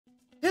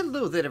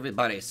Hello there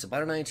everybody,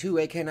 Saga92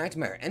 aka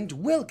Nightmare, and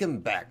welcome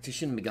back to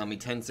Shin Megami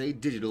Tensei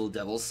Digital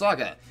Devil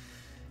Saga.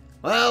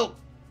 Well,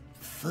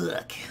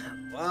 fuck.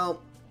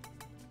 Well,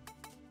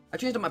 I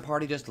changed up my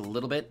party just a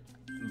little bit,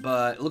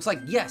 but it looks like,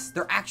 yes,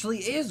 there actually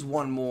is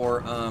one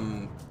more,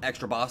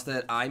 extra boss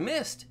that I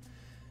missed.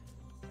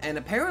 And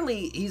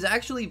apparently, he's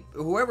actually,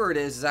 whoever it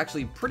is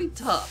actually pretty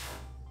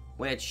tough.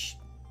 Which,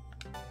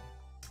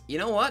 you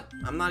know what?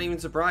 I'm not even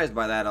surprised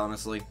by that,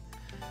 honestly.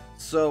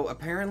 So,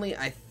 apparently,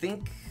 I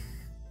think...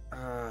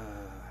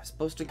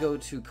 supposed to go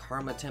to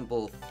Karma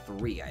Temple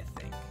 3, I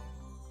think.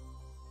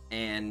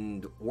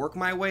 And work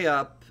my way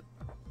up.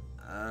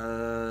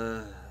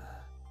 I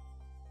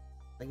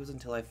think it was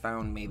until I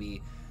found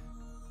maybe...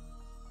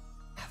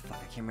 fuck,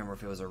 I can't remember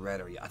if it was a red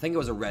or... I think it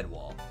was a red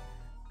wall.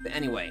 But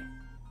anyway,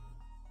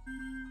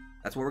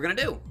 that's what we're gonna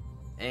do.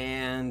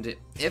 And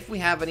if we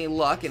have any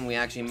luck and we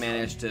actually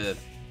manage to,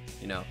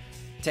 you know,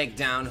 take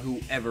down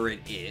whoever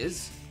it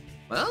is,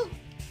 well,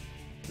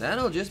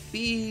 that'll just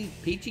be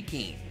peachy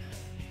keen.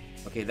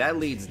 Okay, that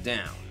leads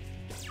down.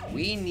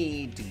 We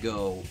need to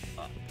go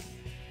up.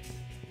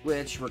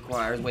 Which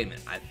requires... Wait a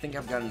minute, I think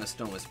I've gotten the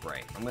stoma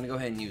spray. I'm gonna go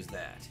ahead and use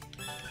that.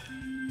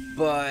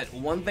 But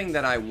one thing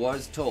that I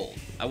was told...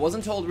 I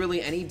wasn't told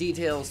really any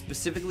details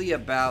specifically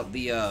about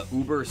the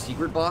Uber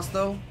secret boss,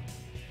 though.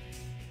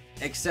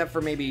 Except for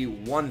maybe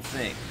one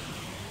thing.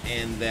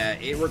 And that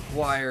it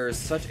requires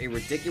such a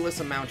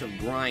ridiculous amount of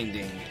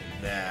grinding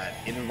that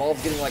it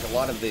involves getting like a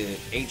lot of the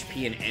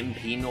HP and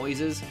MP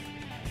noises.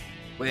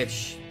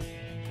 Which...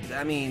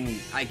 I mean,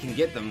 I can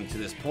get them to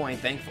this point,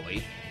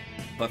 thankfully.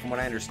 But from what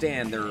I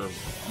understand,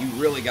 you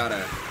really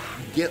gotta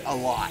get a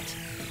lot.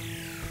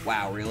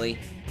 Wow, really?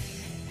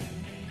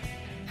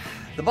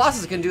 The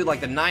bosses can do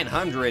like the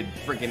 900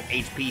 freaking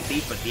HP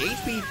thief, but the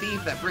HP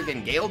thief that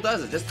freaking Gale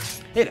does is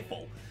just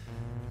pitiful.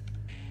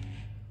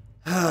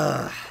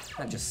 That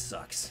just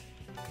sucks.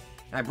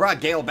 I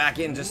brought Gale back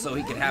in just so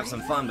he could have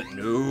some fun, but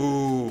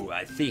no,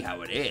 I see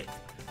how it is.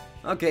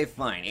 Okay,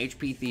 fine.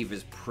 HP thief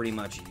is pretty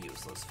much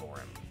useless for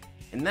him.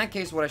 In that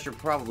case, what I should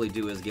probably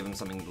do is give him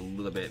something a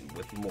little bit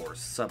with more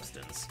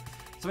substance.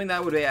 Something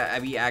that would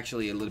be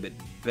actually a little bit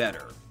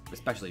better,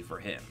 especially for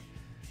him.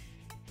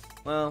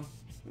 Well,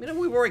 you know,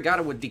 we've already got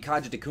it with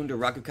Dikaja, Dekunda,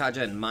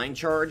 Rakukaja, and Mind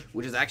Charge,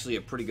 which is actually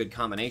a pretty good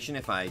combination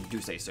if I do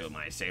say so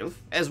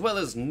myself, as well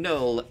as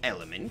Null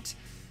Element.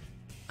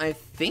 I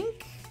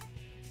think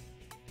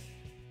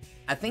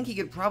he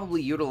could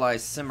probably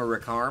utilize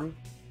Simeric Harm.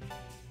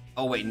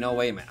 Oh wait, no,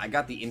 wait a minute. I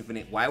got the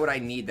infinite. Why would I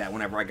need that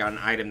whenever I got an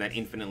item that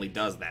infinitely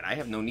does that? I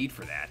have no need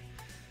for that.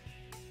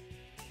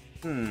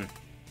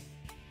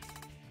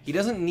 He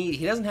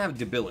doesn't have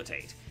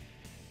Debilitate.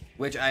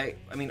 Which I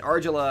mean,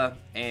 Argilla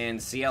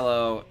and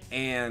Cielo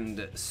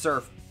and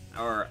Surf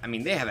are, I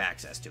mean, they have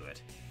access to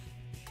it.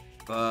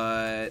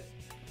 But,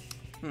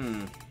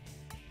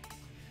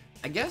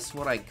 I guess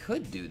what I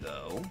could do,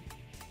 though...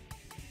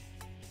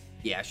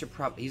 Yeah, I should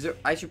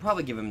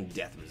probably give him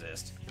Death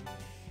Resist.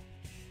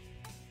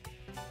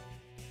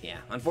 Yeah,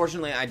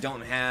 unfortunately, I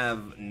don't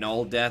have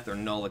Null Death or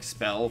Null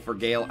Expel for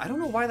Gale. I don't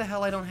know why the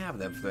hell I don't have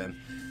that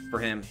for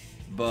him,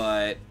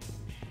 but...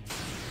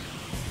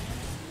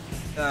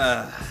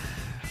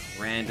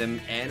 random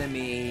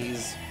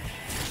enemies.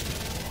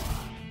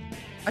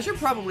 I should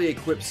probably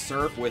equip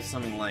Surf with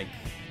something like...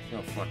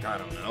 Oh, fuck, I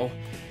don't know.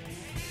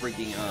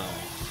 Freaking,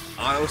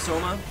 Auto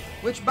Soma.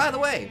 Which, by the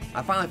way,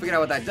 I finally figured out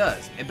what that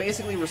does. It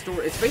basically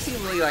restores... It's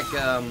basically like,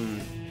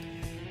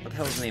 what the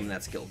hell is the name of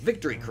that skill?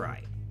 Victory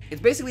Cry.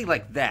 It's basically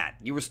like that.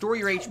 You restore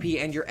your HP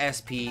and your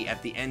SP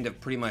at the end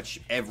of pretty much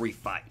every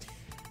fight.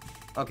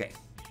 Okay.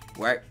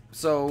 Right.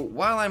 So,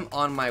 while I'm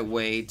on my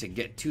way to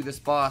get to this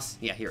boss...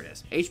 Yeah, here it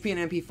is. HP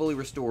and MP fully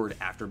restored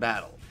after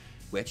battle.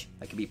 Which,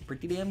 that could be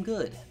pretty damn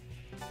good.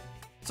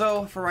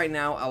 So, for right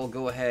now, I will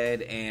go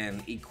ahead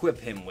and equip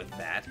him with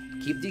that.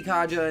 Keep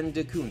Dikaja and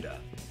Dekunda.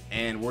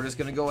 And we're just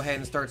gonna go ahead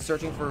and start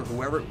searching for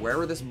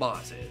wherever this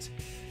boss is.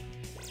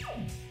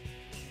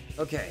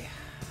 Okay.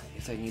 I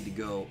guess I need to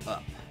go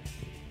up.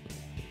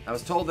 I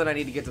was told that I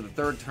need to get to the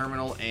third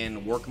terminal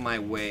and work my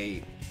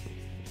way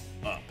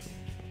up.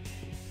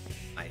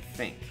 I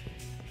think.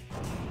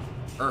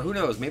 Or who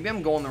knows, maybe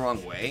I'm going the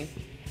wrong way.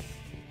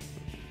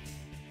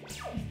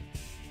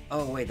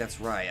 Oh wait,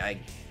 that's right.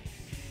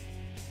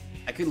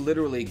 I could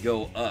literally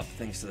go up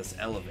thanks to this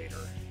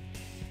elevator.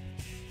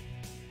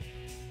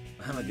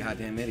 I'm a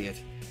goddamn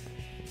idiot.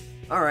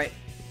 Alright.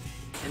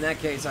 In that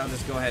case, I'll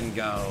just go ahead and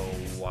go.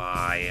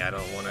 Why? I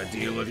don't want to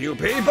deal with you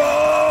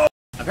people!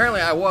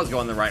 Apparently I was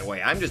going the right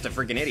way. I'm just a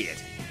freaking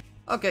idiot.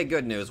 Okay,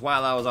 good news.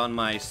 While I was on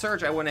my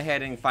search, I went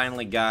ahead and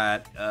finally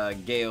got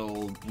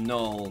Gale,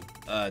 Null,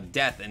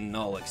 Death, and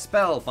Null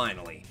Expel,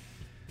 finally.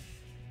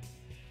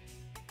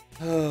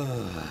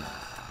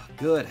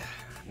 Good.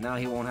 Now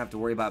he won't have to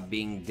worry about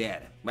being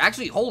dead.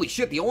 Actually, holy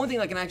shit, the only thing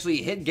that can actually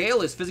hit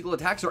Gale is physical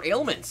attacks or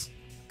ailments.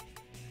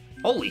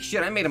 Holy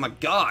shit, I made him a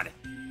god.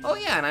 Oh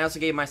yeah, and I also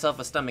gave myself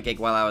a stomachache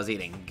while I was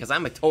eating, because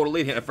I'm a total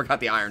idiot. I forgot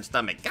the iron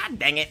stomach. God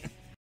dang it.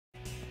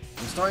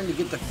 I'm starting to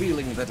get the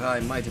feeling that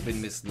I might have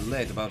been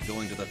misled about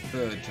going to the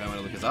third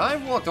terminal, because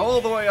I've walked all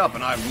the way up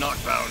and I've not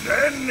found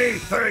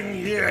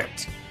anything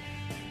yet!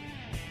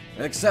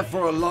 Except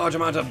for a large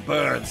amount of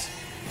birds.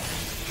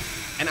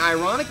 And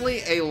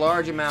ironically, a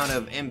large amount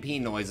of MP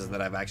noises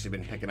that I've actually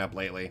been picking up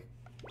lately.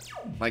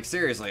 Like,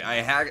 seriously, I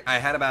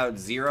had about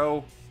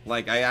 0.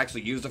 Like, I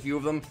actually used a few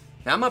of them.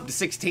 Now I'm up to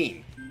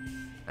 16.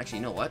 Actually,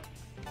 you know what?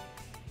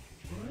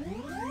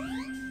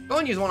 Go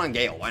and use one on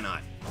Gale, why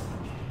not?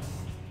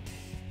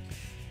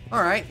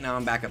 Alright, now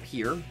I'm back up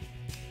here.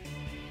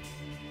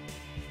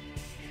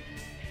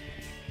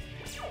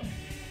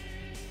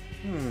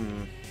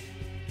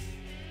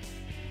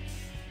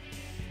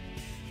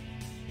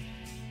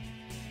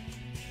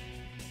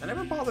 I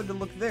never bothered to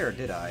look there,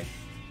 did I?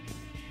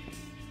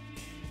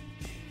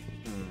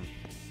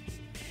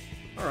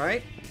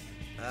 Alright.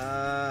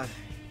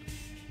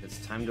 It's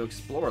time to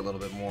explore a little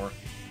bit more.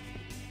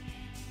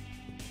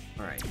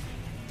 Alright.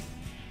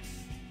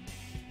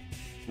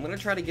 I'm gonna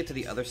try to get to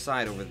the other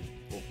side over...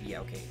 Oh, yeah,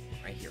 okay.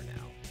 Right here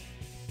now.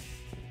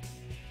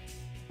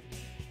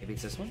 Maybe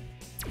it's this one?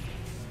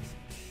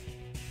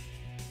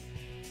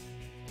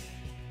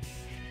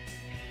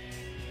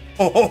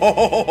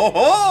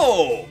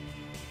 Oh!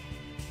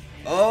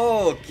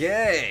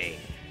 Okay.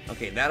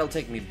 Okay, that'll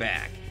take me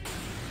back.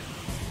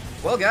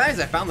 Well, guys,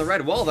 I found the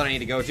red wall that I need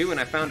to go to, and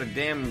I found a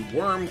damn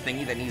worm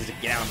thingy that needs to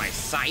get out of my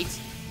sight.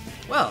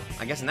 Well,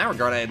 I guess in that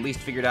regard, I at least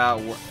figured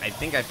out I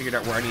think I figured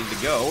out where I needed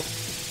to go.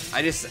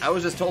 I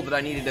was just told that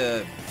I needed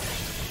to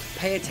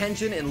pay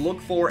attention and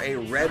look for a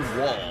red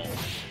wall.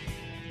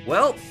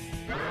 Well,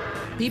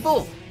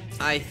 people,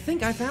 I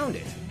think I found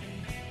it.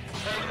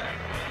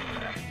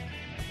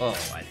 Oh,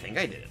 I think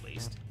I did at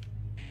least.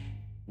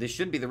 This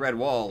should be the red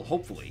wall,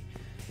 hopefully.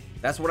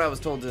 That's what I was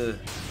told to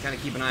kind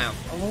of keep an eye out.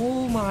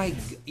 Oh my...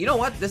 You know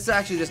what? This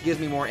actually just gives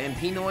me more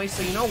MP noise,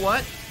 so you know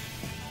what?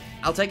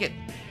 I'll take it.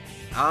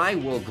 I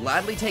will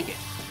gladly take it.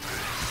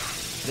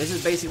 This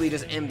is basically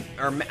just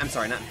I'm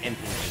sorry, not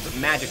MP noise, but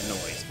magic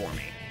noise for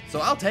me. So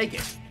I'll take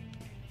it.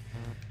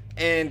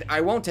 And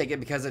I won't take it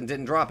because it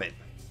didn't drop it.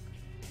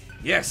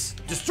 Yes,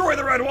 destroy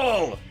the red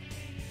wall!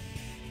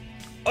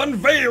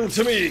 Unveil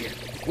to me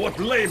what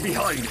lay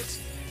behind it.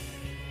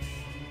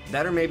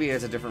 That, or maybe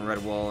it's a different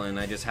red wall and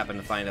I just happen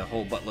to find a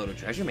whole buttload of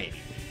treasure, maybe.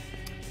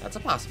 That's a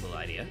possible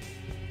idea.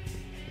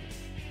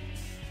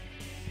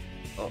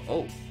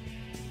 Oh.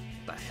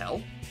 The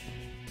hell?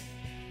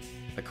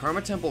 The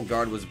Karma Temple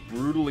guard was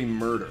brutally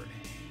murdered.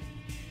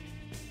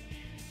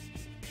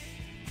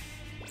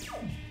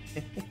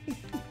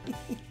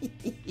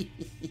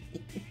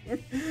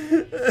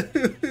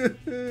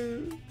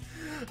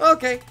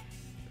 Okay.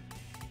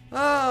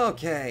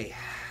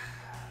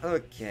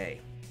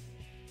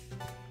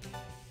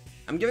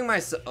 I'm giving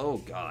myself... Oh,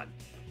 God.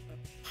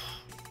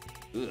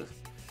 Ugh.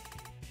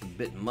 A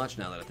bit much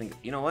now that I think...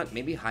 You know what?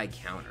 Maybe high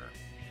counter.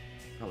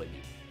 Probably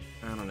be...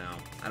 I don't know.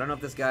 I don't know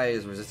if this guy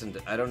is resistant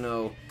to... I don't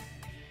know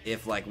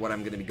if, like, what I'm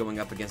going to be going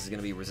up against is going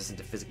to be resistant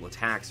to physical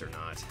attacks or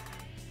not.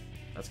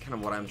 That's kind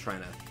of what I'm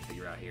trying to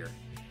figure out here.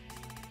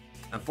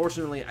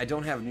 Unfortunately, I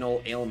don't have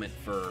null ailment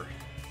for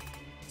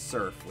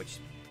Surf, which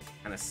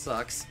kind of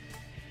sucks.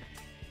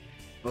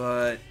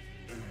 But...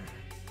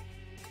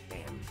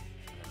 Damn.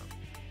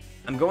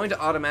 I'm going to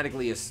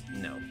automatically...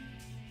 No.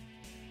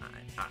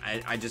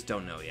 I just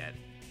don't know yet.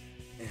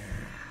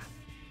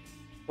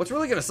 What's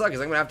really going to suck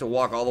is I'm going to have to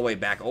walk all the way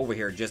back over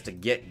here just to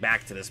get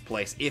back to this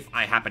place if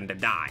I happen to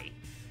die.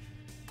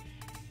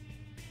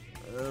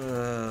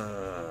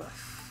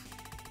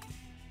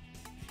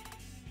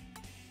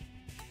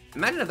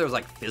 Imagine if there was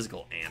like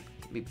physical amp.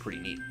 It'd be pretty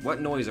neat.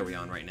 What noise are we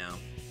on right now?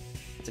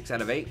 6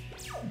 out of 8?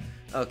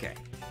 Okay.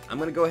 I'm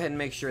going to go ahead and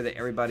make sure that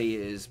everybody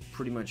is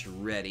pretty much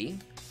ready.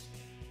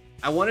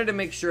 I wanted to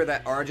make sure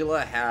that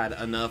Argilla had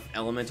enough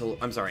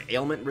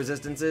ailment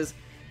resistances.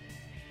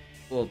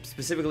 Well,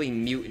 specifically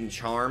Mute and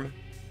Charm.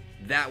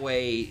 That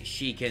way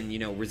she can, you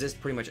know,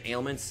 resist pretty much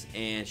ailments,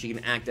 and she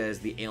can act as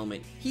the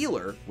ailment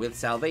healer with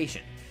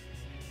Salvation.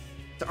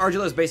 So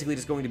Argilla is basically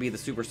just going to be the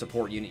super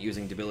support unit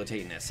using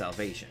Debilitating as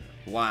Salvation,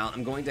 while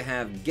I'm going to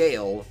have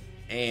Gale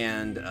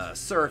and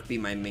Surf be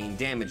my main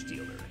damage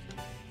dealer.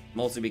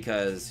 Mostly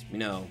because, you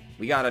know,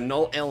 we got a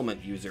null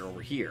ailment user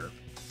over here,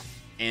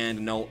 and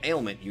a null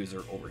ailment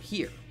user over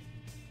here.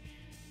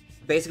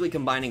 Basically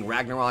combining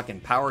Ragnarok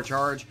and Power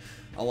Charge,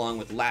 along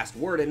with Last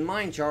Word and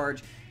Mind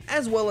Charge,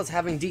 as well as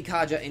having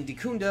Dikaja and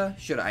Dikunda,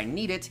 should I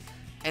need it,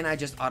 and I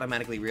just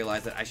automatically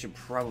realized that I should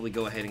probably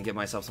go ahead and give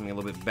myself something a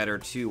little bit better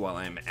too while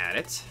I'm at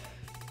it.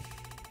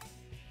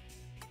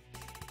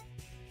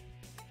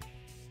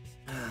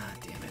 Ah,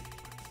 damn it.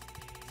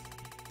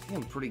 I think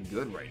I'm pretty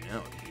good right now,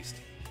 at least.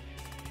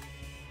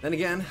 Then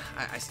again,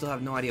 I still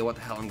have no idea what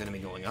the hell I'm going to be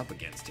going up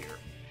against here.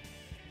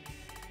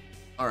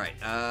 Alright,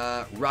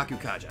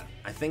 Rakukaja.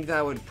 I think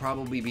that would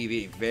probably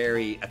be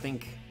very... I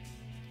think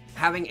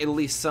having at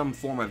least some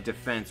form of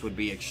defense would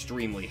be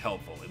extremely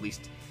helpful. At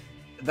least,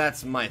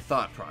 that's my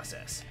thought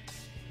process.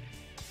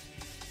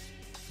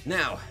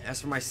 Now,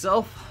 as for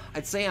myself,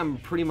 I'd say I'm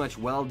pretty much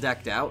well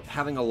decked out.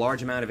 Having a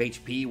large amount of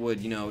HP would,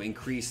 you know,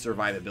 increase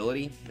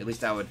survivability. At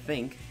least I would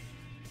think.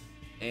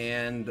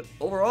 And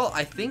overall,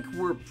 I think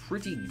we're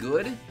pretty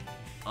good.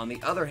 On the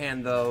other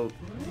hand, though...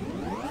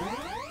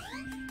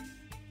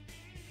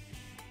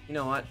 You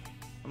know what?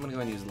 I'm gonna go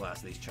ahead and use the last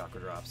of these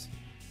chakra drops.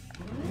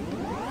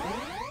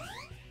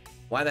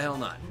 Why the hell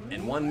not?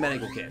 And one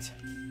medical kit.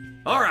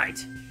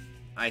 Alright!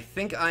 I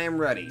think I am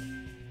ready.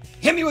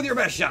 Hit me with your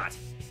best shot!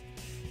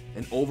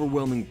 An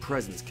overwhelming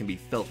presence can be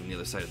felt from the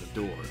other side of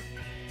the door.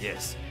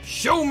 Yes.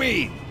 Show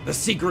me the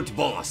secret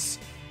boss!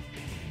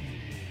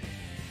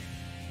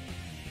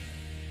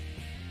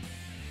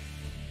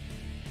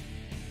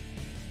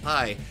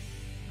 Hi.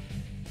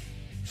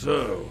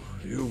 So,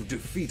 you've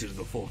defeated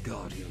the Full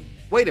Guardian.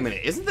 Wait a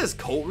minute, isn't this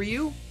Cole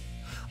Ryu?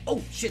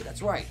 Oh shit,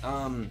 that's right.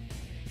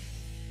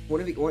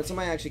 Somebody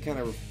actually kind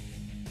of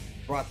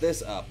brought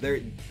this up.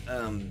 The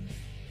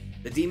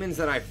demons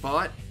that I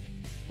fought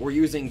were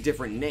using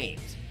different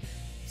names.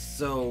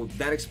 So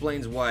that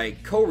explains why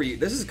Koryu.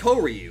 This is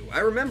Koryu. I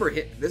remember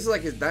this is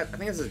like his. I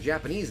think this is a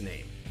Japanese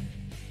name.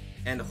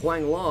 And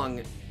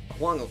God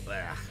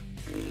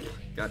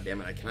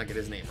damn it! I cannot get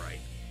his name right.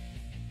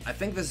 I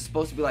think this is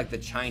supposed to be like the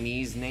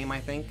Chinese name. I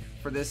think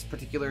for this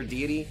particular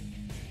deity.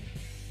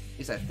 At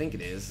least I think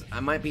it is. I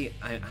might be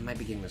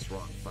getting this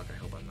wrong. Fuck. I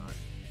hope I'm not.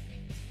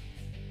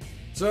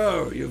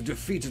 So you've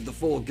defeated the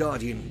Full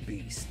Guardian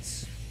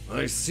beasts.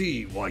 I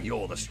see why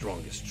you're the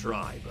strongest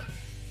tribe.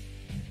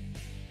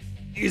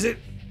 Is it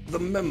the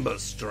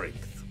members'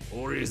 strength,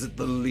 or is it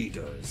the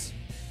leaders?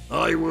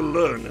 I will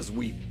learn as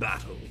we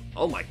battle.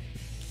 Oh my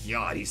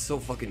god, he's so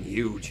fucking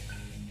huge.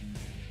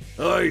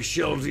 I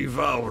shall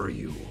devour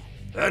you,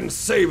 and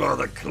savor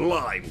the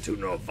climb to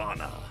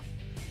Nirvana.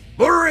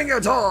 Bring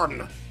it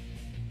on!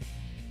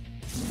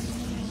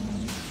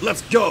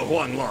 Let's go,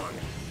 Huang Long.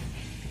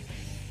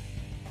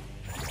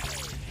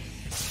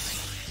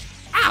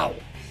 Ow!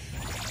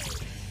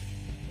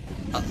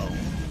 Uh-oh.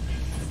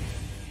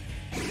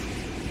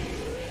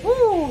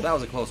 Woo! That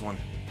was a close one.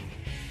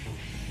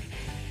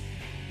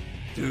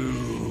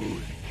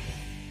 Dude.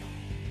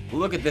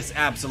 Look at this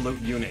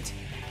absolute unit.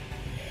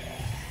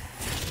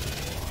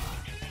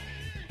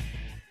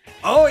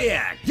 Oh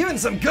yeah! Giving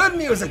some good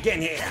music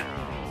in here!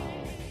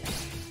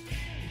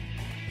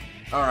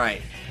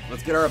 Alright,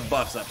 let's get our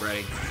buffs up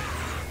ready.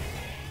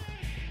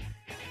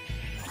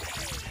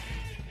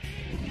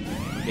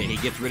 Okay, he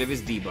gets rid of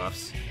his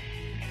debuffs.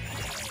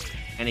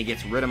 And he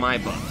gets rid of my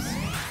buffs.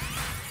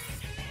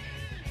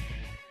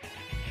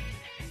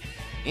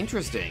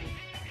 Interesting.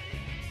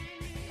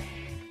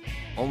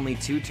 Only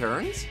 2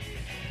 turns?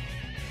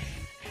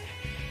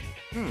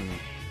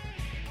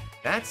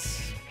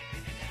 That's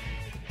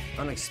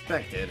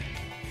unexpected.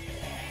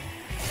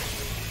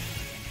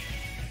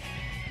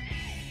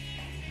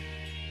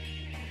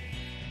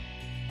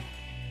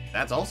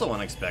 That's also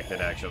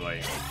unexpected,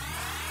 actually.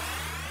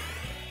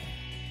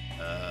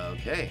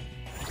 Okay.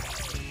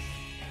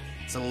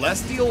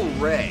 Celestial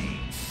Ray.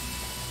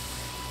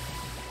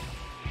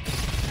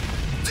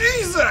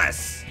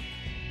 Jesus!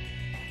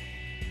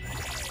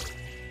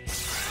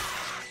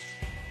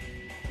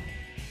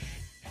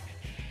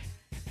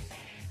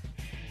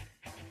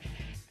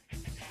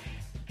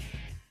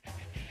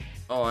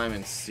 Oh, I'm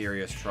in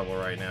serious trouble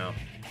right now.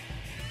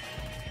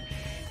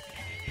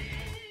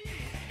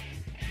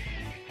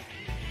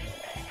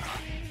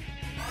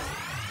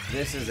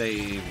 This is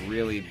a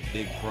really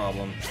big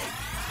problem.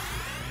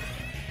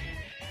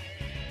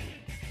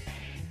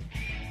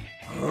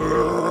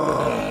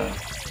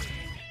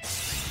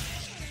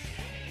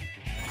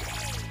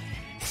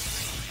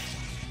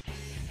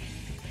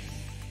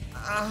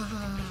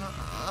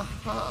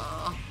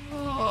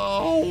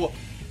 Oh.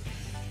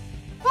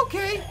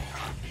 Okay.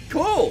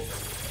 Cool.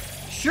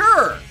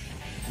 Sure.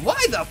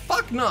 Why the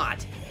fuck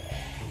not?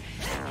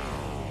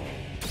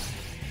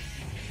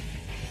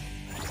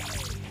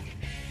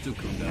 To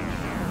come down.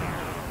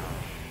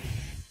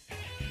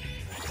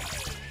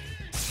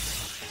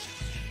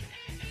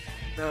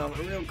 Now,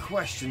 the real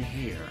question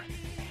here.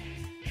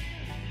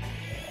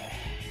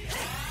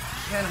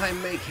 Can I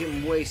make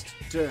him waste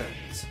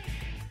turns?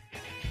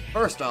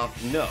 First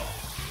off, no.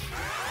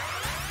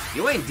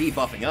 You ain't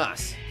debuffing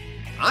us.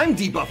 I'm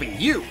debuffing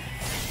you!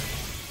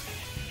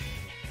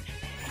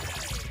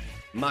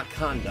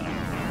 Makanda.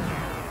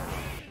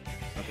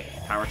 Okay,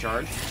 power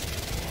charge.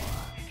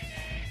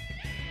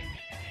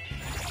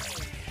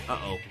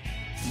 Uh-oh.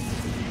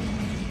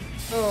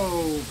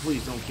 Oh,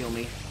 please don't kill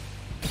me.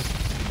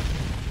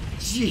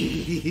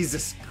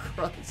 Jesus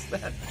Christ,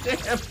 that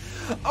damn...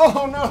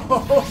 Oh no!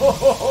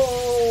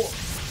 Oh.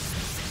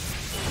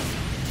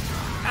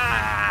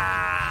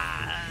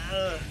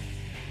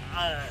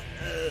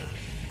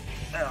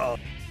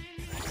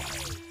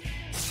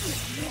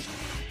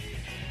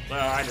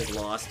 Well, I just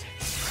lost.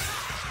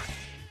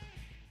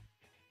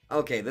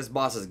 Okay, this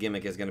boss's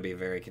gimmick is going to be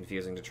very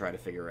confusing to try to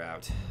figure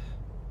out.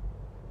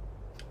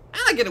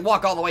 I get to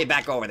walk all the way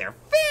back over there.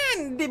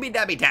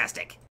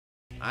 Fan-dibby-dabby-tastic.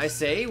 I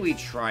say we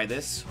try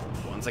this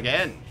once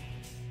again.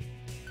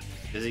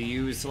 Does he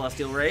use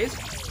Celestial Rays?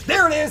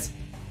 There it is!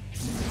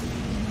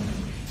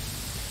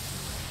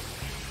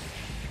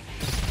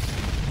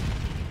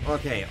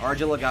 Okay,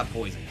 Argilla got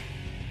poisoned.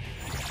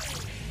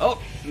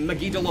 Oh,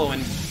 Megidaloan.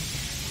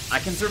 I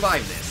can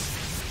survive this.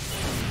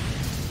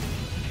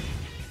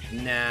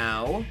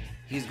 Now,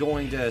 he's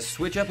going to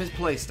switch up his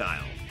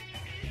playstyle.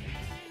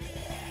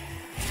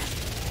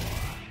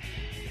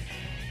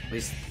 At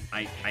least,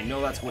 I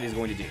know that's what he's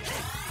going to do.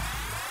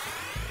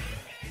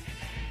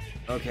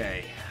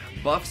 Okay,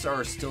 buffs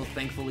are still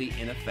thankfully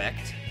in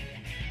effect.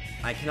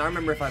 I cannot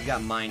remember if I've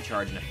got Mind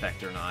Charge in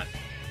effect or not.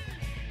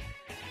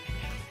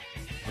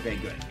 Okay,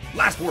 good.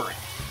 Last word!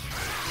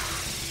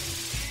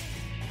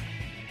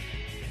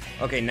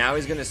 Okay, now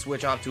he's gonna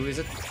switch off to his...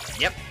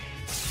 Yep.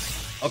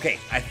 Okay,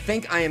 I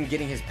think I am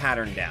getting his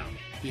pattern down.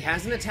 He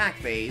has an attack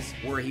phase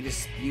where he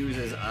just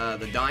uses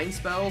the dying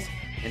spells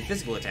and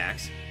physical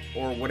attacks,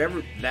 or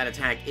whatever that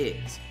attack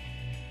is.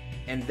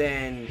 And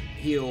then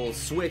he'll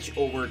switch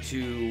over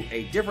to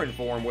a different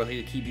form where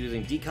he'll keep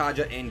using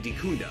Dikaja and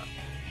Dikunda.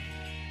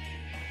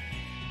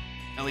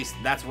 At least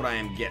that's what I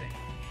am getting.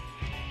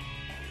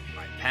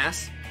 Alright,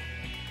 pass.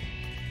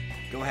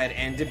 Go ahead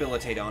and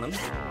debilitate on him.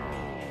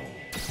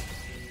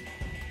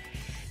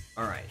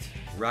 Alright,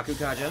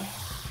 Rakukaja.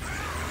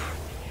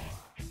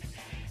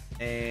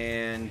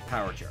 And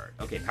Power Charge.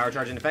 Okay, Power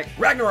Charge in effect.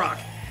 Ragnarok!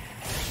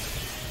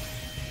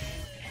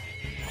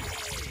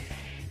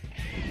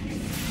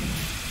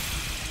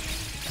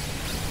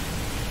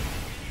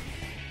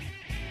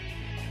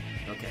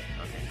 Okay.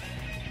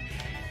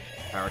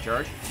 Power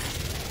Charge.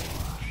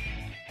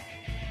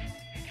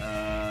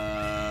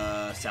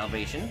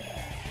 Salvation.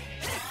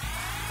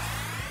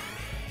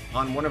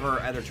 On one of her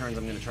other turns,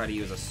 I'm going to try to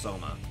use a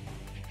Soma.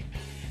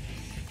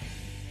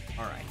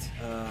 Alright,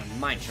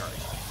 Mind Charge.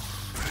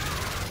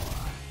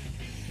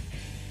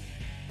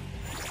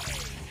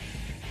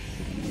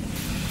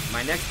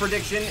 My next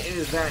prediction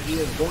is that he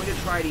is going to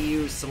try to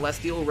use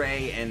Celestial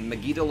Ray and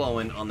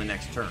Megidaloan on the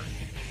next turn.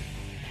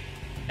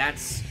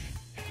 That's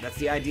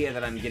the idea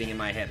that I'm getting in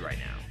my head right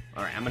now.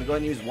 Alright, I'm going to go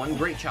ahead and use one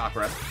Great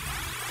Chakra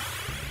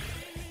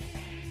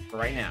for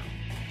right now.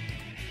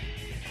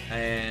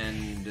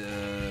 And,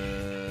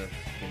 okay,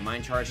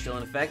 Mind Charge still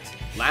in effect.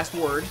 Last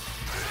word.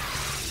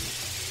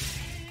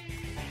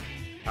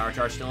 Power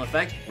Charge still in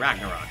effect.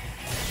 Ragnarok.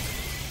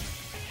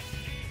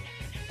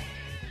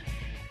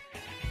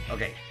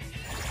 Okay.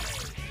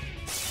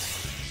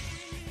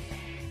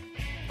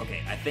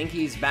 Okay, I think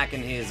he's back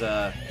in his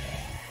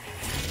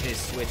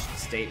switched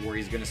state where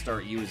he's going to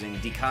start using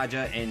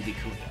Dikaja and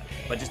Dikunda.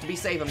 But just to be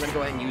safe, I'm going to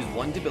go ahead and use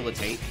one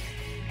Debilitate.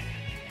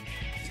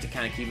 Just to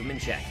kind of keep him in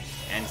check.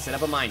 And set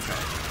up a Mind Charge.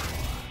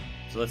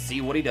 So let's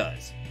see what he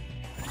does.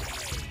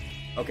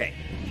 Okay.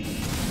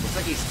 Looks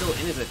like he's still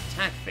in his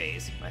attack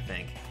phase, I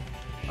think.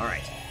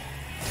 Alright.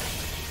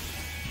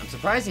 I'm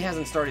surprised he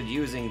hasn't started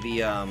using the,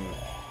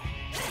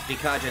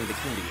 Dikaja and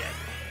Dikunda yet.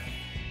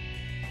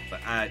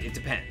 But, it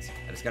depends.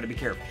 I just gotta be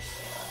careful.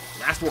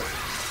 Last word.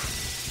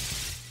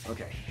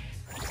 Okay.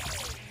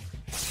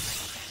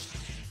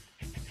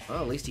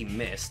 Well, at least he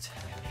missed.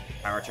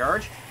 Power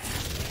Charge.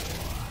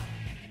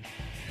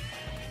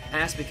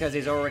 Pass because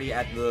he's already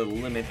at the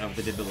limit of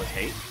the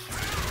Debilitate.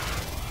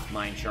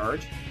 Mind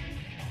Charge.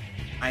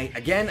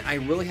 Again, I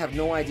really have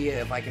no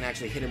idea if I can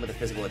actually hit him with a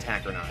physical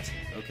attack or not.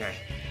 Okay.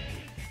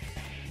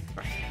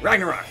 Right.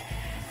 Ragnarok!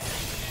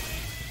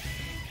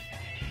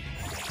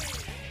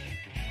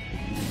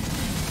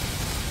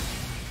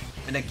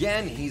 And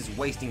again, he's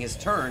wasting his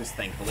turns,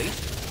 thankfully.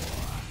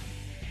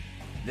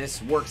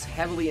 This works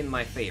heavily in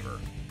my favor.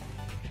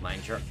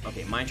 Mind Charge.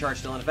 Okay, Mind Charge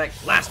still in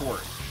effect. Last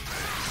word!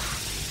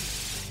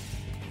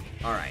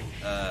 Alright,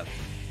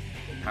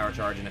 Power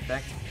Charge in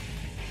effect.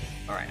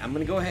 Alright, I'm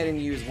gonna go ahead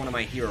and use one of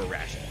my hero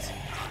rations.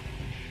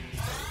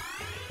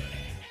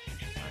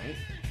 Alright.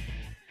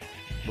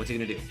 What's he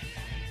gonna do?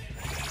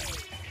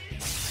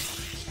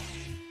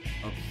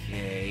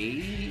 Okay.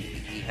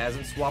 He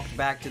hasn't swapped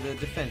back to the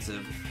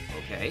defensive.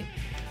 Okay.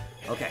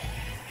 Okay.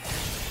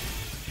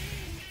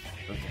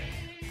 Okay.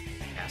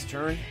 Pass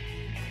turn.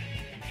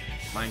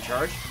 Mind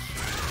Charge.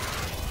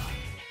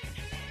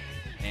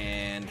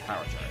 And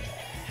Power Charge.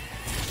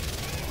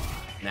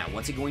 Now,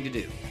 what's he going to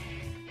do?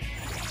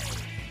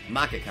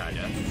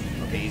 Makakaja.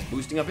 Okay, he's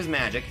boosting up his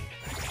magic.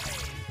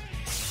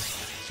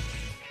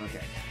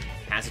 Okay.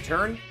 Pass a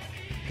turn.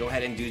 Go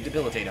ahead and do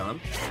Debilitate on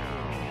him.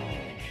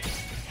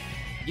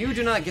 You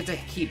do not get to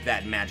keep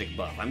that magic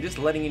buff. I'm just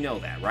letting you know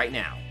that right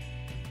now.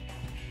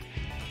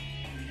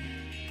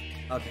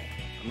 Okay.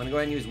 I'm going to go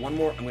ahead and use one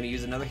more. I'm going to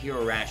use another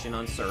hero ration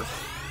on Surf.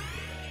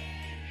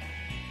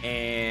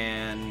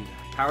 And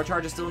Power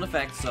Charge is still in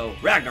effect, so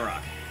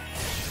Ragnarok.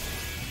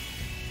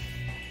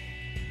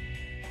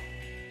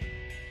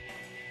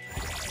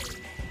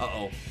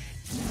 Uh-oh.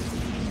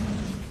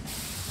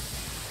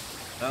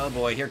 Oh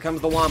boy, here comes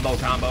the Wombo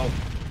combo.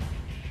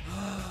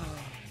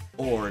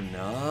 Or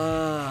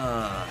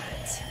not.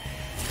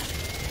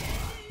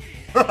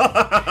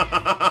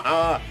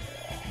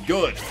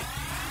 Good.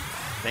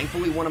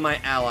 Thankfully, one of my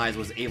allies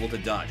was able to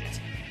dodge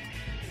it.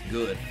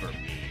 Good for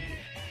me.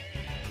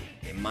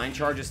 Okay, Mind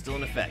Charge is still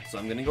in effect, so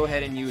I'm going to go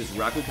ahead and use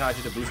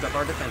Rakukaja to boost up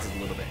our defenses a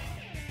little bit.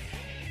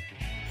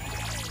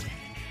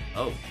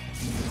 Oh.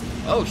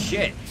 Oh,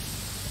 shit.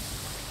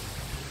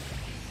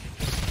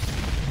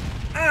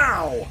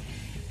 Ow!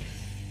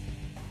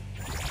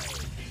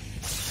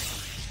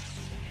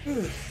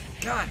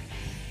 God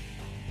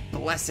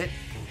bless it.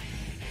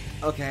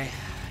 Okay,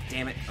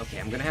 damn it. Okay,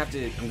 I'm gonna have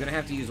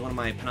to use one of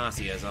my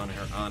panaceas on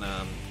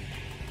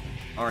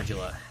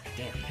Argila.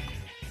 Damn.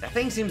 That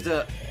thing seems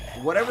to,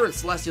 whatever its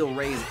celestial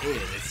rays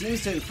is, it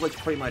seems to inflict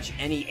pretty much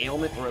any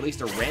ailment, or at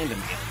least a random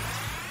ailment.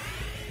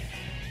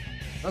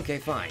 Okay,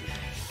 fine.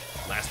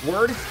 Last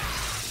word.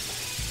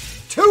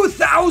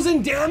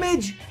 2,000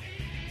 damage?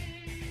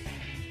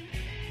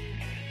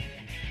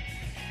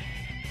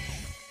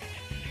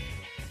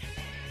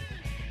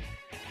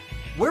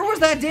 Where was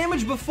that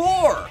damage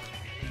before?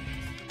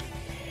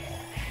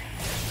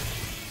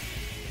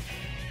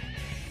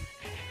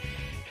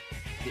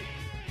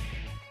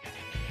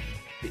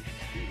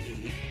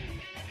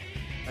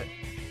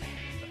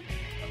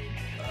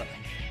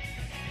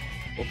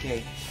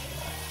 Okay.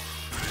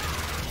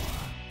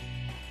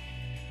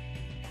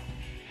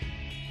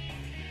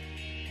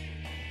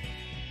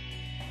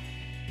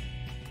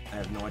 I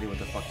have no idea what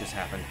the fuck just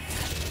happened.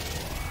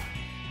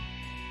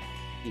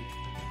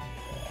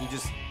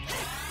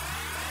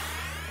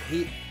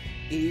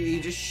 He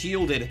just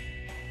shielded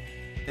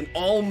an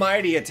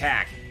almighty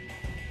attack.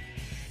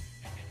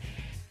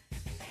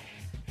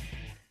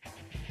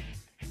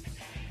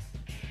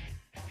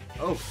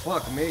 Oh,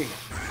 fuck me.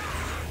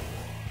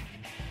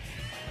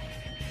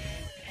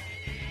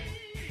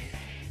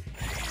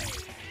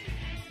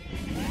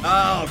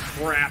 Oh,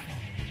 crap.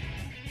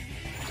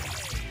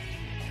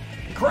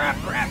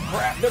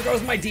 Crap. There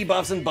goes my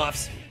debuffs and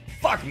buffs.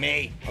 Fuck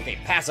me. Okay,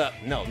 pass up.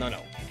 No.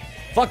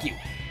 Fuck you.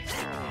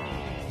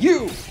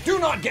 You do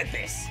not get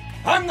this.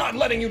 I'm not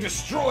letting you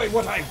destroy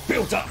what I've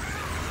built up.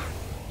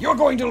 You're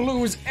going to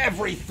lose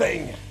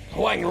everything,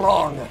 Huang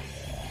Long.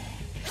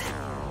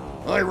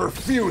 I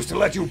refuse to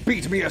let you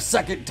beat me a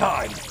second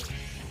time.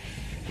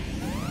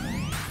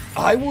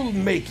 I will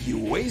make you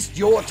waste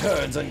your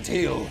turns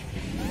until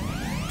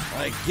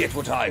I get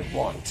what I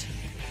want.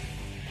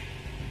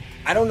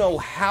 I don't know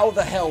how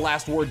the hell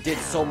Last Word did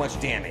so much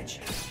damage,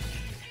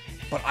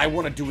 but I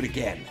want to do it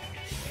again.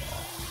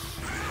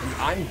 And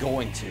I'm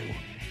going to.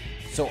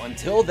 So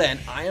until then,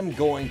 I am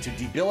going to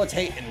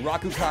debilitate and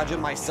Rakukaja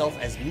myself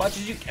as much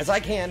as I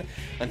can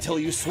until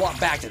you swap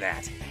back to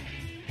that.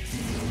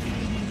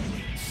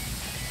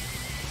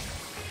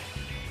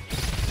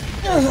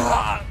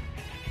 God.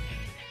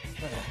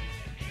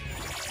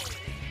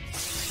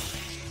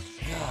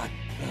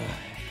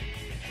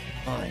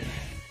 Fine.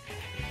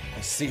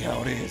 I see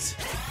how it is.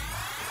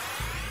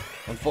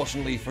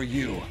 Unfortunately for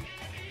you,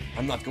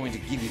 I'm not going to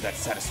give you that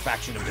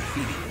satisfaction of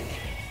defeating me.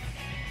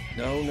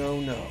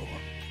 No.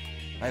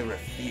 I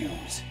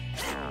refuse.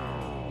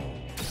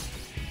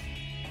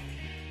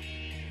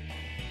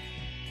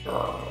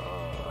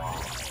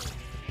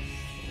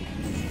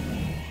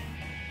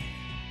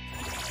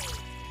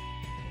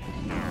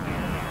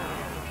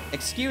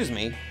 Excuse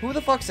me, who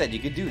the fuck said you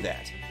could do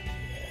that?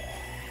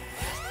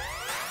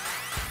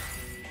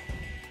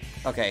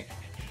 Okay,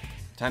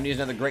 time to use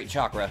another Great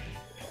Chakra.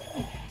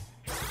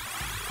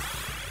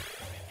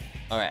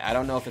 Alright, I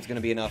don't know if it's gonna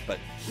be enough, but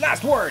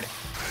Last Word!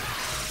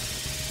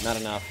 Not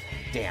enough.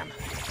 Damn.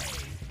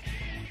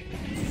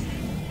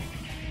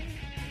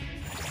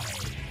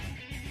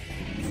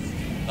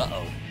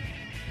 Uh-oh.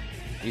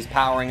 He's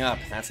powering up.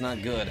 That's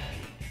not good.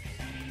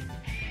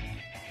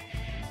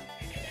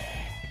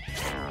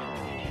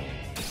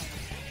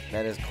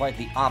 That is quite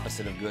the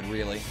opposite of good,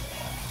 really.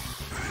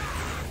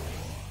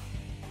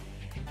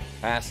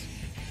 Pass.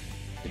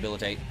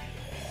 Debilitate.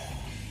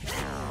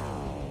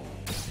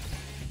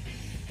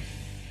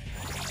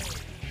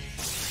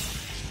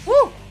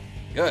 Woo!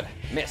 Good.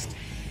 Missed.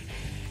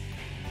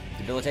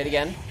 Debilitate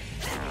again.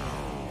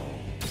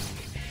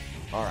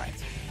 Alright.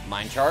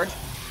 Mind Charge.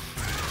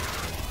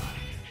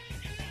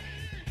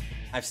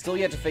 I've still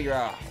yet to figure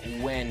out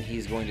when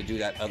he's going to do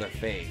that other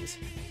phase.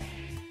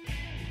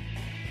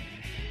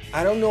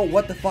 I don't know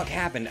what the fuck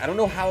happened. I don't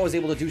know how I was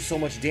able to do so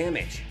much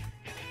damage.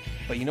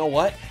 But you know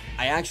what?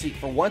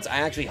 For once, I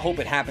actually hope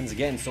it happens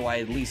again so I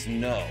at least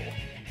know.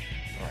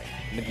 Alright,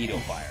 Megiddo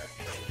Fire.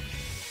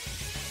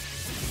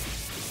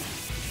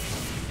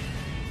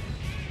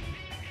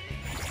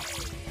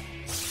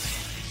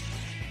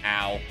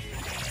 Ow.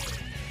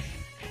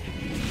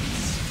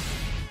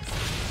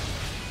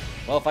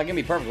 Well, if I can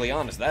be perfectly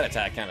honest, that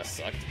attack kind of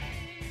sucked.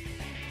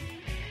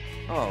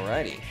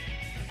 Alrighty.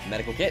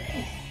 Medical kit.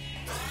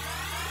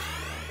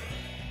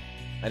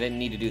 I didn't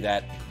need to do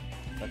that.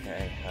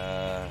 Okay,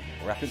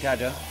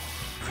 Rakukaja.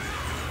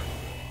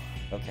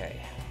 Okay,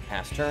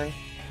 pass turn.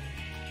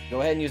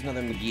 Go ahead and use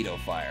another Megiddo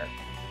Fire.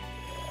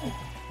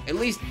 At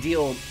least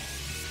deal,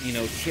 you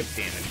know, chip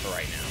damage for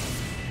right now.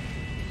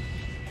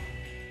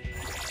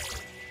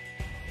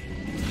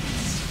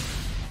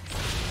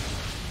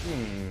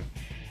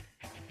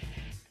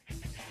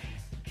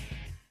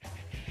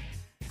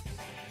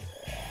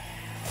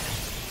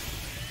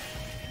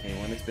 Okay,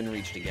 one that's been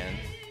reached again.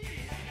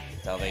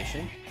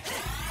 Salvation.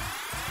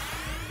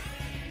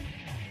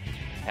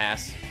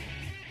 Pass.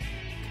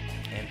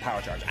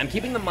 power charge. I'm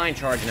keeping the mind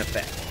charge in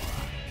effect.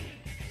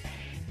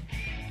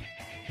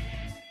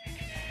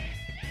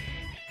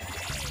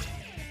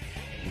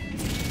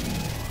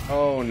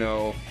 Oh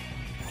no.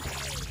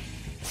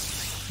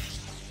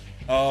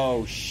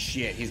 Oh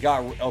shit, he's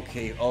got,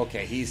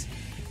 okay, he's,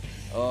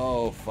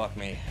 oh fuck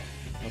me.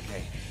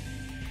 Okay.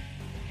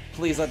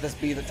 Please let this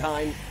be the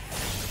time.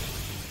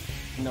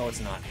 No,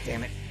 it's not,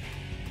 damn it.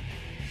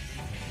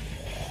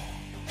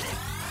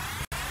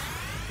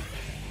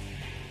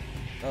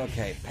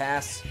 Okay,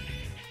 pass.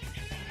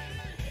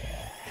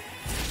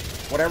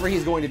 Whatever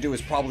he's going to do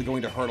is probably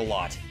going to hurt a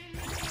lot.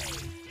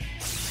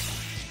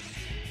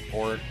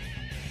 Or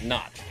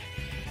not.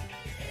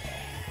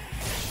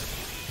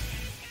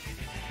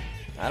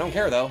 I don't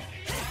care, though.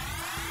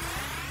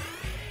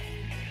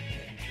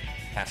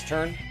 Pass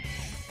turn,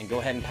 and go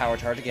ahead and power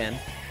charge again.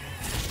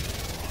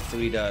 See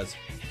what he does.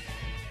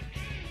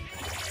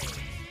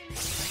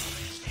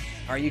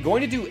 Are you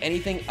going to do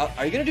anything?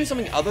 Are you going to do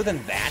something other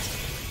than that?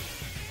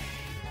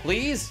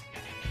 Please?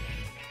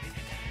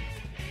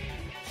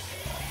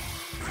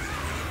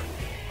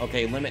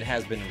 Okay, limit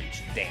has been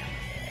reached. Damn.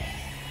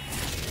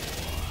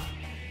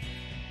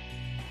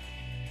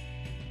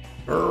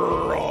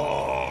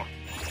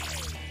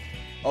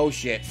 Oh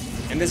shit.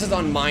 And this is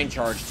on mind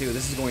charge too.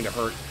 This is going to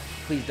hurt.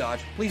 Please dodge.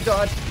 Please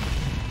dodge.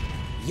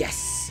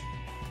 Yes.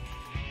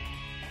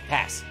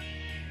 Pass.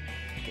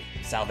 Okay,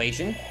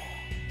 salvation.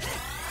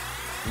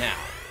 Now,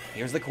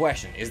 here's the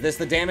question. Is this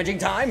the damaging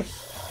time?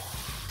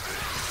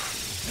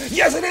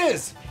 Yes, it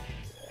is!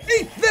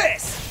 Eat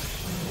this!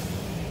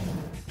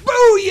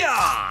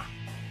 Booyah!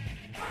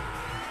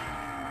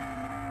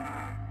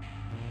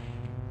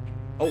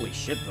 Holy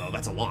shit, though.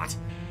 That's a lot.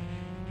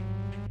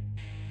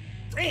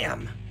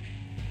 Damn!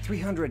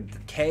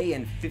 300k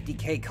and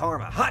 50k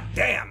karma. Hot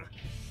damn!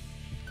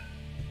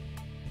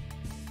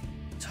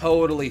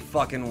 Totally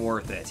fucking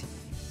worth it.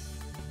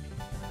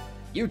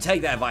 You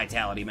take that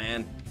vitality,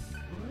 man.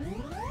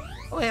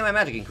 Oh, hey, my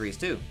magic increased,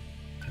 too.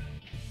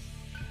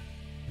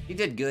 You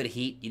did good,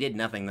 Heat. You did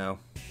nothing, though.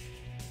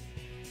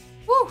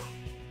 Woo!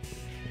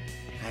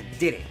 I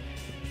did it.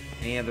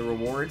 Any other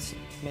rewards,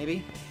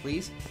 maybe?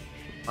 Please?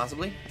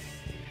 Possibly?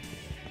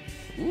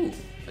 Ooh,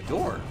 a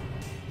door.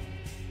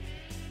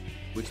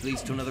 Which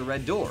leads to another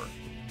red door.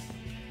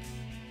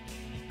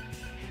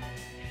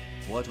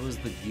 What was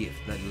the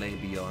gift that lay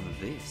beyond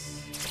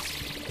this?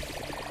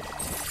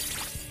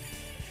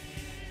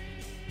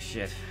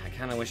 Shit, I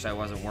kinda wish I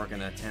wasn't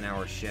working a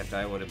 10-hour shift.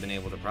 I would have been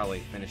able to probably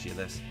finish you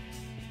this.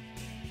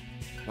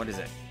 What is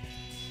it?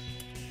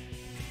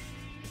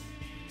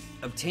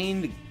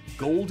 Obtained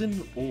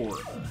golden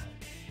orb.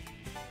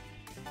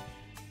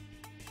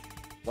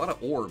 A lot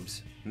of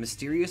orbs.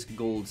 Mysterious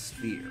gold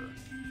sphere.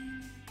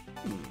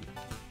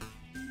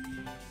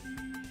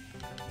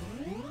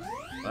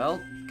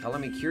 Well, color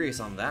me curious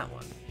on that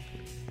one.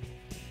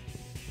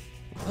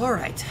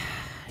 Alright.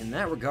 In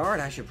that regard,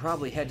 I should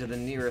probably head to the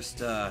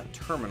nearest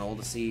terminal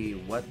to see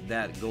what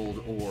that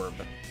gold orb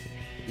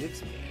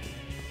gives me.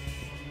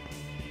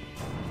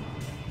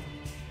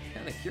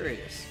 Kinda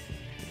curious.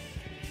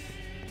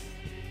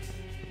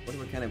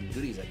 Wonder what kind of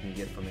goodies I can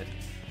get from it.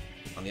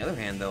 On the other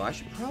hand, though, I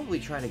should probably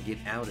try to get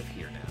out of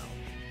here now.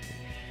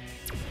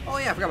 Oh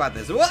yeah, I forgot about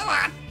this.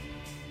 What?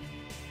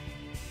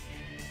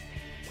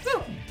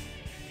 Woo!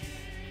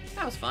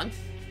 That was fun.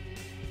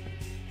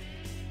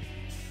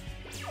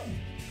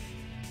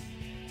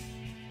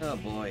 Oh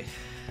boy,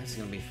 that's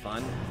gonna be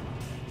fun.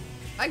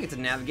 I get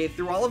to navigate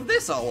through all of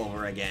this all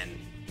over again.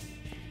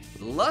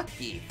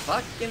 Lucky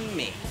fucking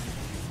me.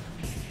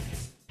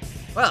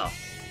 Well,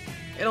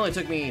 it only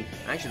took me,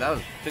 actually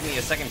took me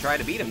a second try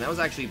to beat him. That was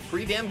actually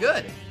pretty damn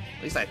good.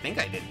 At least I think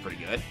I did pretty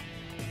good.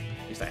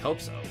 At least I hope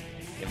so.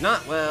 If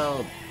not,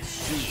 well,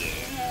 shit.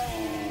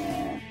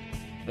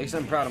 At least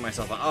I'm proud of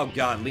myself. Oh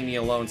god, leave me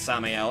alone,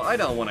 Samael. I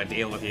don't want to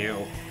deal with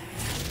you.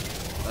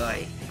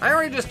 I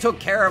already just took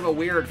care of a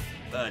weird,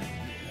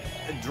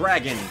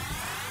 dragon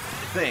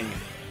thing.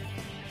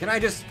 Can I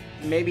just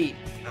maybe,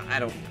 I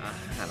don't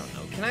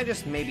know. Can I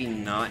just maybe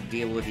not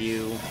deal with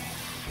you?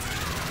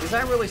 Is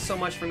that really so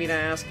much for me to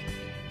ask?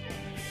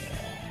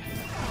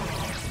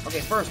 Okay,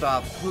 first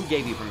off, who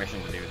gave you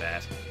permission to do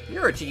that?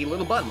 You're a cheeky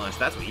little butt munch,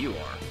 that's what you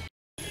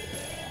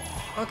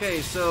are.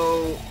 Okay,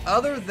 so,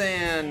 other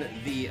than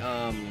the,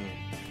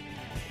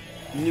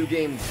 New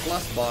Game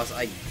Plus boss,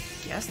 I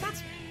guess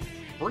that's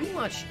pretty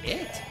much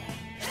it.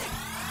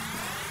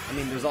 I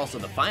mean, there's also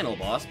the final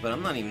boss, but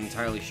I'm not even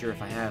entirely sure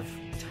if I have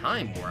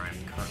time where I'm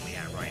currently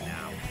at right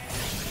now.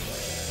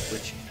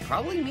 Which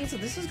probably means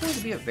that this is going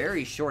to be a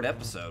very short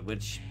episode,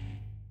 which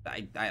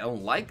I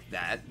don't like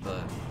that,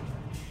 but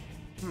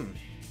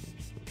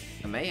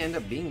it may end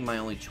up being my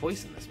only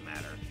choice in this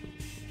matter.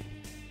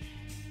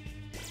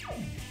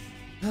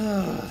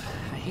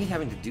 I hate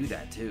having to do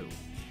that too.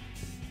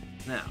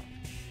 Now,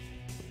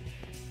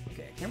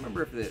 okay, I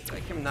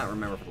cannot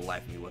remember for the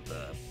life of me what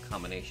the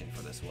combination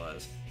for this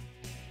was.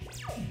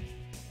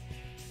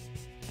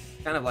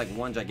 Kind of like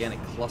one gigantic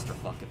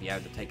clusterfuck if you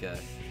had to take a,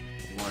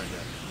 if you wanted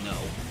to know.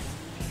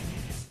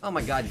 Oh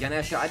my god,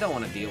 Ganesha, I don't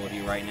want to deal with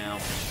you right now.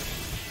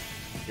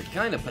 You're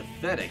kind of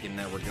pathetic in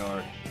that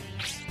regard.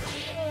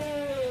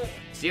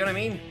 See what I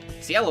mean?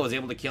 Cielo was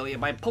able to kill you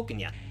by poking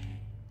you.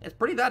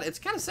 It's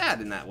kind of sad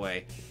in that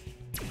way.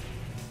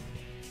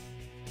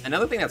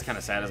 Another thing that's kind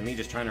of sad is me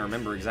just trying to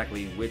remember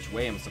exactly which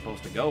way I'm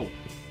supposed to go.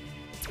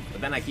 But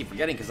then I keep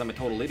forgetting because I'm a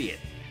total idiot.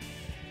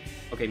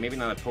 Okay, maybe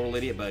not a total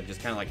idiot, but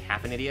just kind of like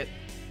half an idiot.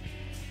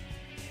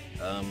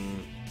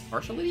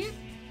 Partial idiot?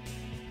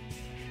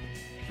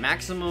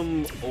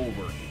 Maximum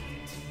overheat.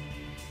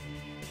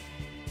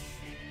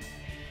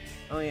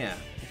 Oh yeah,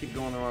 I keep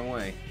going the wrong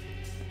way.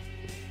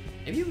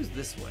 Maybe it was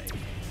this way.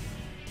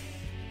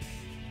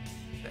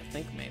 I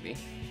think maybe.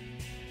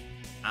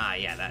 Ah,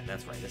 yeah,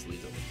 that's right. This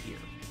leads over here.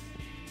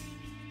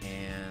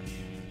 And...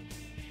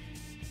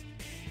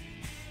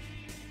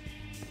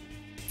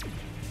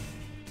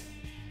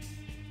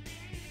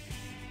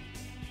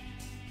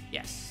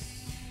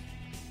 yes.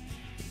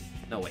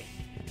 No, wait.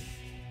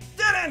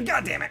 Dead end!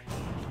 God damn it!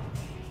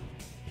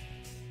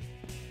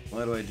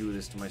 Why do I do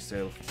this to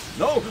myself?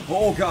 No!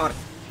 Oh, God!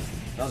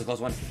 That was a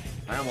close one.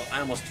 I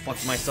almost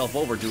fucked myself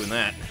over doing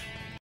that.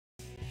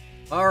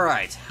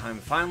 Alright, I'm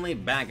finally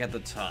back at the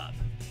top.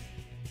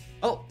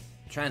 Oh,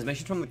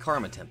 transmission from the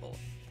Karma Temple.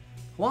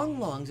 Huang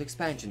Long's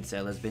expansion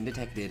cell has been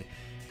detected.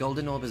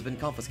 Golden Orb has been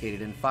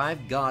confiscated and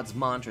 5 gods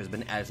mantra has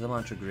been added to the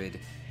mantra grid.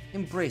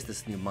 Embrace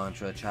this new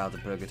mantra, child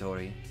of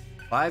purgatory.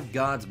 5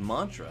 gods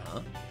mantra,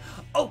 huh?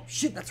 Oh,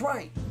 shit, that's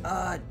right!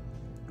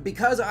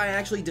 Because I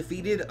actually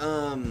defeated,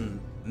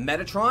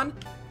 Metatron,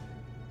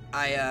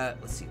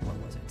 let's see, what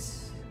was it?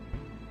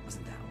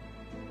 Wasn't that one?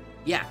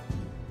 Yeah,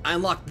 I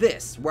unlocked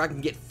this, where I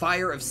can get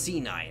Fire of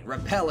C9,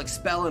 Repel,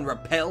 Expel, and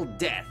Repel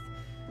Death.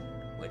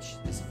 Which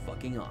is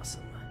fucking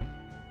awesome.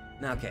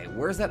 Now, okay,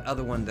 where's that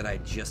other one that I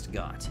just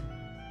got?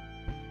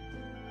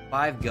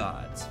 5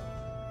 gods.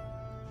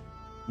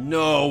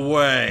 No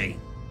way!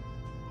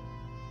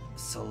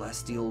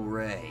 Celestial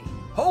Ray.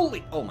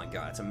 Holy, oh my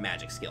god, it's a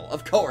magic skill.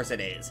 Of course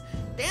it is.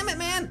 Damn it,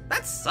 man,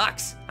 that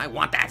sucks. I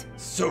want that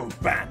so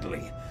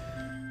badly.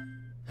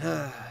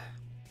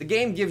 The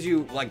game gives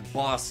you, like,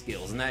 boss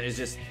skills, and that is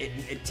just,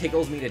 it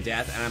tickles me to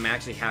death, and I'm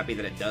actually happy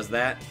that it does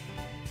that.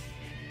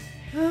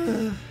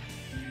 Damn,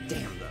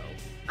 though.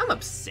 I'm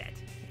upset.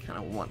 I kind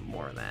of want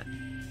more of that.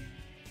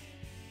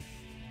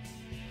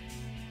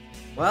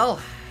 Well,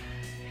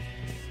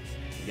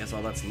 I guess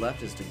all that's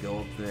left is to go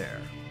up there.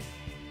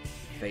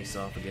 Face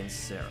off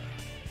against Sarah.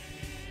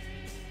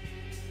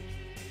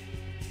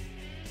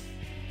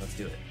 Let's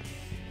do it.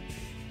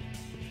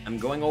 I'm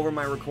going over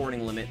my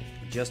recording limit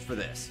just for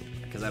this,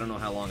 because I don't know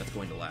how long it's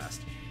going to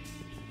last.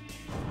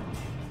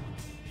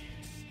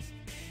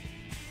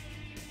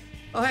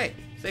 Oh hey,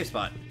 safe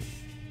spot.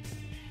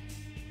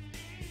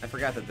 I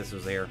forgot that this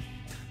was there.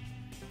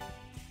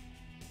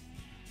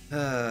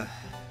 Damn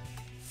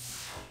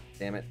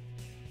it.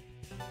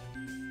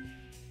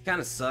 Kind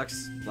of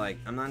sucks. Like,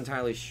 I'm not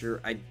entirely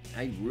sure. I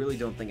really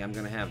don't think I'm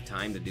gonna have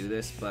time to do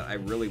this, but I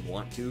really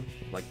want to,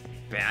 like,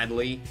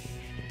 badly.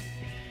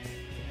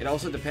 It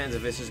also depends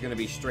if it's just gonna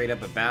be straight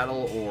up a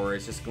battle or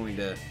it's just going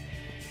to,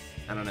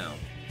 I don't know.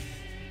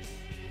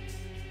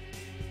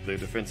 Their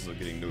defenses are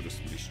getting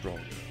noticeably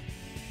stronger.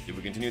 If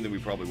we continue, then we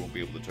probably won't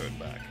be able to turn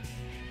back.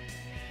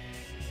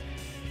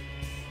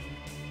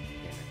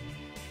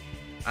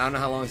 I don't know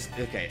how long it's,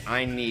 okay,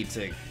 I need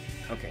to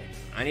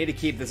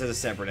keep this as a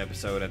separate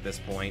episode at this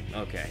point.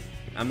 Okay.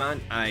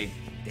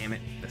 damn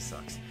it, this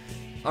sucks.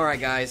 Alright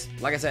guys,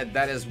 like I said,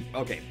 that is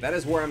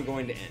where I'm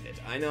going to end it.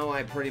 I know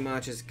I pretty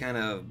much it just kind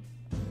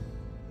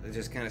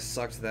of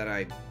sucks that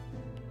I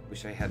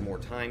wish I had more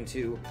time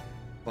to,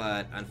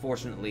 but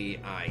unfortunately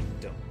I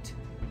don't.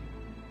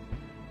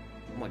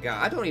 Oh my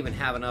god, I don't even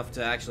have enough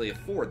to actually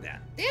afford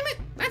that. Damn it,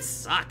 that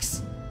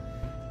sucks.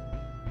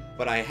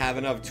 But I have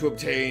enough to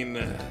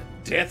obtain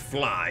Death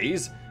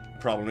Flies.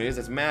 Problem is,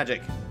 it's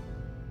magic.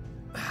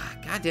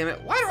 God damn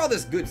it, why are all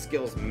this good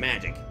skills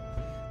magic?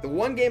 The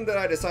one game that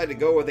I decided to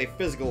go with a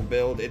physical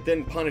build, it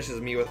then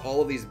punishes me with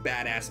all of these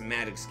badass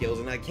magic skills,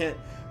 and I can't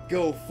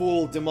go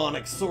full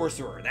demonic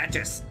sorcerer. That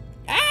just...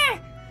 ah!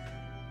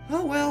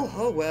 Oh well,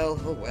 oh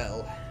well, oh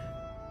well.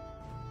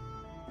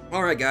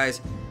 Alright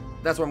guys,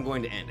 that's where I'm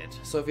going to end it.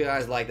 So if you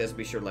guys like this,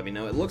 be sure to let me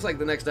know. It looks like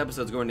the next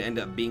episode is going to end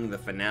up being the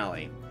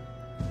finale.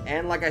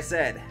 And like I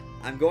said,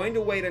 I'm going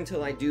to wait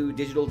until I do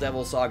Digital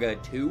Devil Saga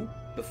 2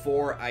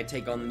 before I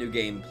take on the New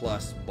Game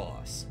Plus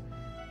boss.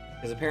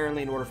 Because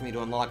apparently in order for me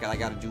to unlock it, I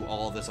gotta do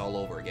all of this all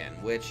over again.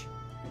 Which,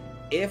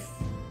 if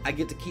I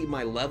get to keep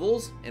my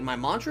levels and my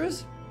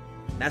mantras,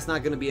 that's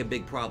not going to be a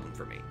big problem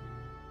for me.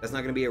 That's not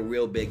going to be a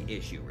real big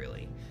issue,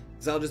 really.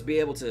 Because I'll just be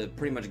able to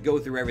pretty much go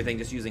through everything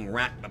just using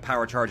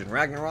Power Charge and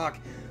Ragnarok,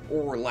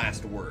 or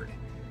Last Word.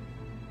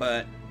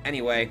 But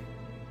anyway,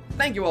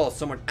 thank you all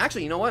so much.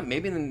 Actually, you know what?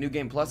 Maybe in the New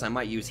Game Plus I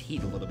might use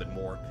Heat a little bit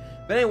more.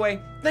 But anyway,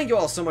 thank you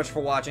all so much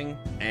for watching,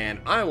 and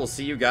I will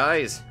see you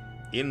guys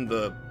in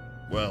the,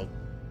 well,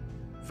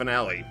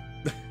 finale.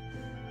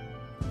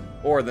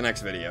 Or the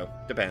next video.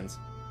 Depends.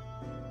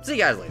 See you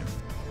guys later.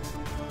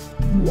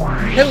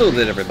 Hello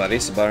there everybody,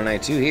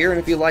 Sabato92 here, and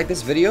if you like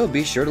this video,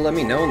 be sure to let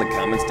me know in the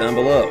comments down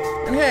below.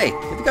 And hey,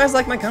 if you guys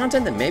like my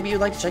content, then maybe you'd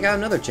like to check out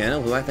another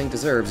channel who I think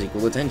deserves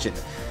equal attention.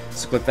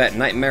 So click that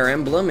nightmare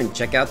emblem and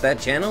check out that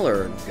channel,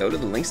 or go to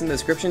the links in the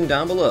description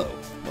down below.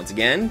 Once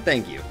again,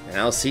 thank you, and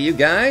I'll see you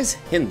guys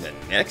in the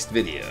next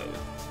video.